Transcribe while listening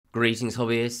Greetings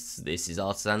hobbyists, this is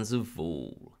Artisans of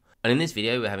Vool, and in this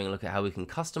video we're having a look at how we can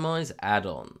customize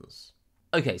add-ons.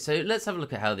 Okay, so let's have a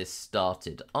look at how this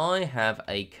started. I have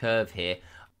a curve here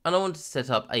and I want to set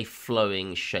up a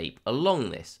flowing shape along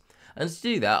this, and to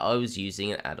do that I was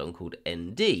using an add-on called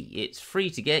ND. It's free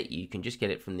to get, you can just get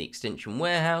it from the extension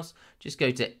warehouse. Just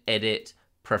go to Edit,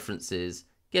 Preferences,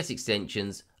 Get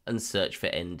Extensions, and search for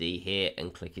ND here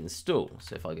and click install.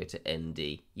 So if I go to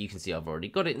ND, you can see I've already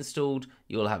got it installed.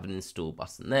 You'll have an install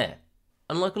button there.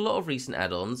 Unlike a lot of recent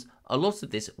add-ons, a lot of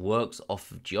this works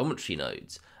off of geometry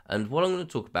nodes, and what I'm going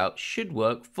to talk about should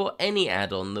work for any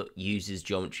add-on that uses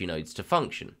geometry nodes to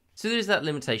function. So there's that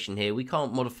limitation here, we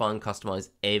can't modify and customize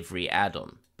every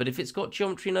add-on, but if it's got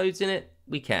geometry nodes in it,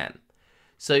 we can.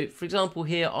 So for example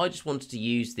here, I just wanted to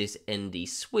use this ND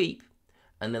sweep,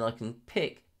 and then I can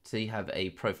pick to have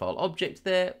a profile object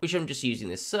there, which I'm just using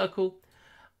this circle.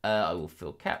 I will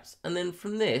fill caps, and then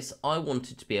from this I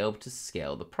wanted to be able to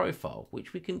scale the profile,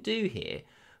 which we can do here,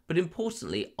 but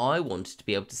importantly I wanted to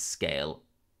be able to scale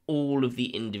all of the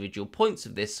individual points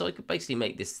of this, so I could basically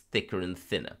make this thicker and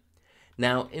thinner.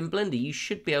 Now in Blender you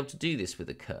should be able to do this with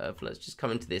a curve. Let's just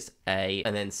come into this A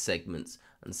and then segments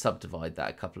and subdivide that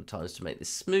a couple of times to make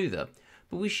this smoother.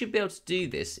 But we should be able to do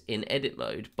this in edit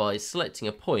mode by selecting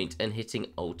a point and hitting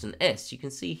Alt and S. You can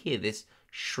see here this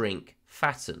shrink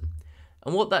fatten.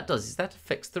 And what that does is that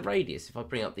affects the radius. If I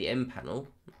bring up the M panel,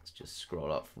 let's just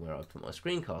scroll up from where I put my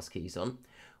screencast keys on,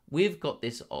 we've got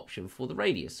this option for the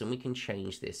radius, and we can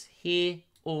change this here,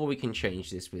 or we can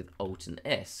change this with Alt and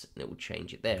S, and it will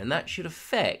change it there. And that should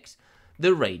affect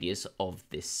the radius of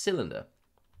this cylinder.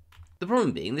 The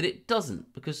problem being that it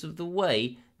doesn't, because of the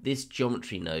way this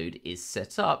geometry node is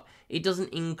set up, it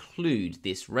doesn't include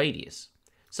this radius.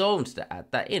 So I wanted to add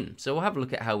that in. So we'll have a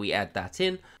look at how we add that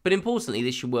in, but importantly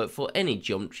this should work for any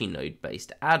geometry node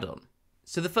based add-on.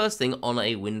 So the first thing on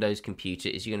a Windows computer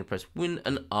is you're going to press Win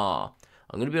and R.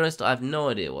 I'm going to be honest, I have no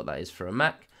idea what that is for a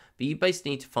Mac, but you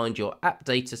basically need to find your app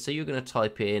data, so you're going to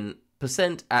type in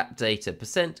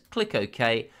 %appdata%, click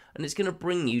OK, and it's going to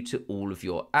bring you to all of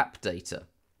your app data.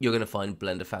 You're going to find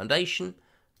Blender Foundation,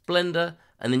 Blender,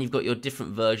 and then you've got your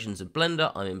different versions of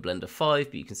Blender. I'm in Blender 5,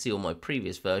 but you can see all my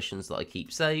previous versions that I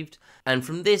keep saved. And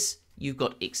from this, you've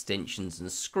got extensions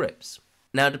and scripts.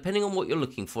 Now, depending on what you're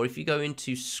looking for, if you go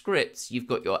into scripts, you've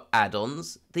got your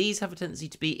add-ons. These have a tendency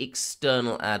to be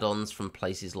external add-ons from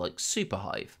places like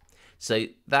Superhive. So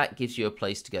that gives you a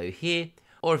place to go here.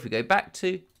 Or if we go back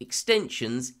to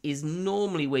extensions, is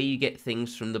normally where you get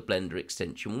things from the Blender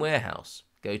extension warehouse.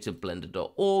 Go to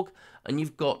blender.org and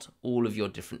you've got all of your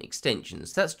different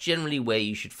extensions. That's generally where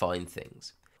you should find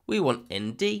things. We want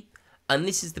ND, and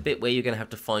this is the bit where you're going to have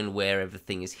to find where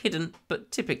everything is hidden, but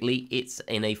typically it's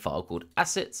in a file called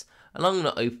assets, and I'm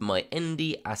going to open my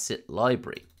ND asset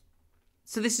library.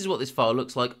 So this is what this file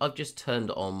looks like. I've just turned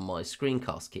on my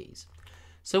screencast keys.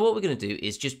 So what we're going to do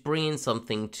is just bring in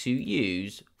something to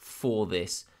use for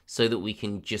this so that we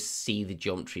can just see the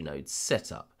geometry nodes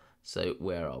set up. So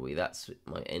where are we? That's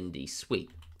my ND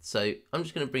sweep. So I'm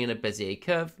just going to bring in a Bezier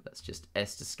curve. Let's just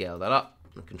S to scale that up,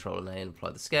 and Control and A and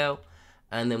apply the scale.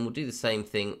 And then we'll do the same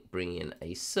thing, bring in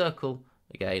a circle.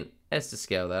 Again, S to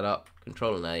scale that up,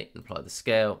 Control and A and apply the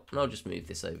scale. And I'll just move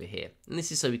this over here. And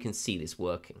this is so we can see this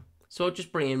working. So I'll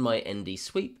just bring in my ND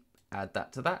sweep, add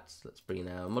that to that. So let's bring in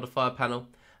our modifier panel.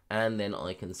 And then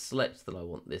I can select that I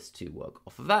want this to work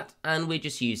off of that. And we're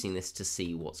just using this to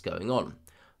see what's going on.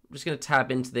 I'm just going to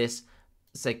tab into this,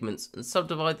 segments, and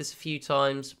subdivide this a few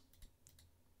times,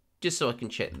 just so I can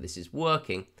check that this is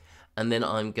working. And then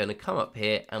I'm going to come up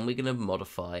here and we're going to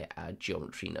modify our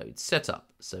geometry node setup.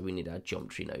 So we need our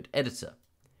geometry node editor.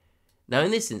 Now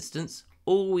in this instance,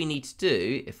 all we need to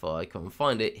do, if I come and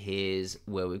find it, here's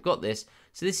where we've got this.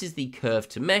 So this is the curve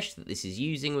to mesh that this is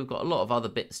using. We've got a lot of other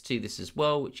bits to this as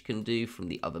well, which you can do from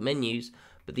the other menus.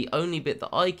 But the only bit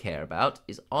that I care about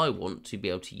is I want to be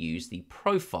able to use the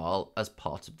profile as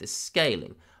part of this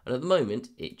scaling. And at the moment,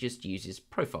 it just uses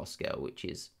profile scale, which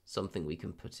is something we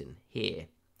can put in here.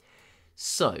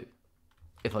 So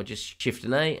if I just shift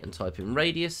an A and type in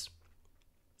radius,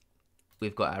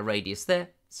 we've got our radius there.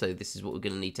 So this is what we're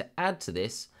going to need to add to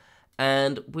this.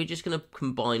 And we're just going to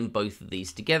combine both of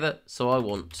these together. So I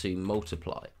want to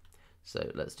multiply.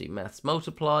 So let's do maths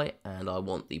multiply, and I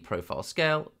want the profile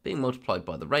scale being multiplied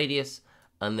by the radius,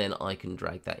 and then I can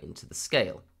drag that into the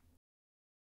scale.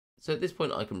 So at this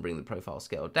point I can bring the profile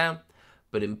scale down,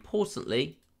 but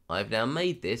importantly I've now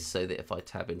made this so that if I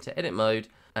tab into edit mode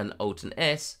and Alt and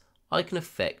S, I can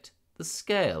affect the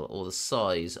scale or the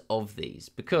size of these,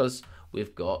 because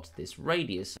we've got this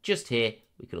radius just here.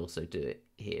 We can also do it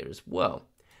here as well.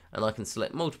 and I can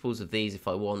select multiples of these if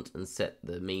I want and set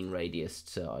the mean radius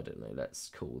to, I don't know, let's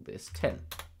call this 10.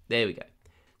 There we go.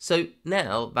 So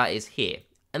now that is here,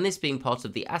 and this being part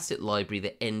of the asset library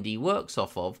that ND works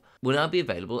off of will now be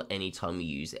available anytime we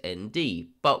use ND,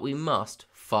 but we must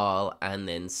file and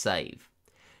then save.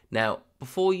 Now,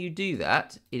 before you do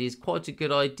that, it is quite a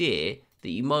good idea that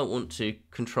you might want to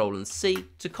Control and C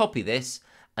to copy this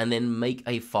and then make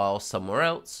a file somewhere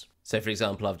else. So for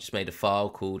example, I've just made a file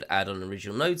called Addon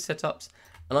Original Node Setups,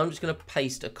 and I'm just going to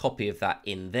paste a copy of that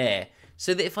in there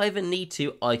so that if I ever need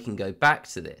to, I can go back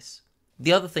to this.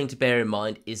 The other thing to bear in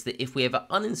mind is that if we ever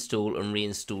uninstall and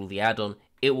reinstall the add-on,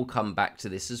 it will come back to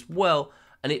this as well,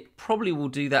 and it probably will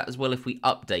do that as well if we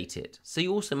update it. So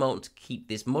you also might want to keep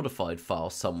this modified file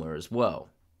somewhere as well.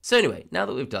 So anyway, now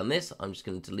that we've done this, I'm just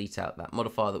going to delete out that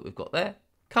modifier that we've got there,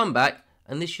 come back,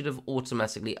 and this should have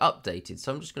automatically updated.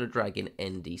 So I'm just going to drag in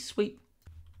ND sweep.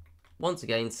 Once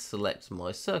again, select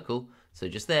my circle, so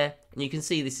just there, and you can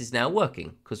see this is now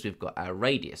working because we've got our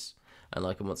radius. And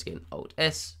I can once again Alt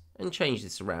S and change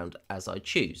this around as I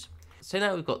choose. So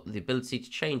now we've got the ability to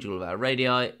change all of our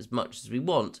radii as much as we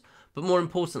want, but more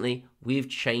importantly, we've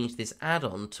changed this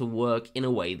add-on to work in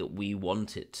a way that we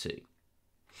want it to.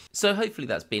 So hopefully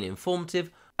that's been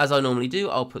informative. As I normally do,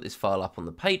 I'll put this file up on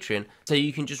the Patreon, so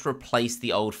you can just replace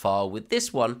the old file with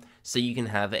this one, so you can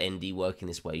have ND work in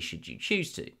this way should you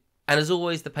choose to. And as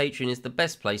always, the Patreon is the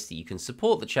best place that you can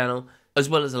support the channel, as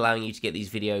well as allowing you to get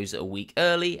these videos a week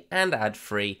early and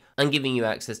ad-free, and giving you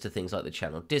access to things like the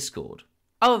channel Discord.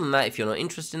 Other than that, if you're not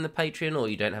interested in the Patreon or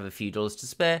you don't have a few dollars to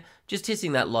spare, just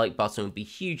hitting that like button would be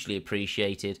hugely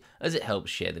appreciated, as it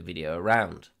helps share the video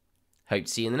around. Hope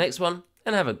to see you in the next one,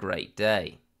 and have a great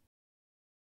day.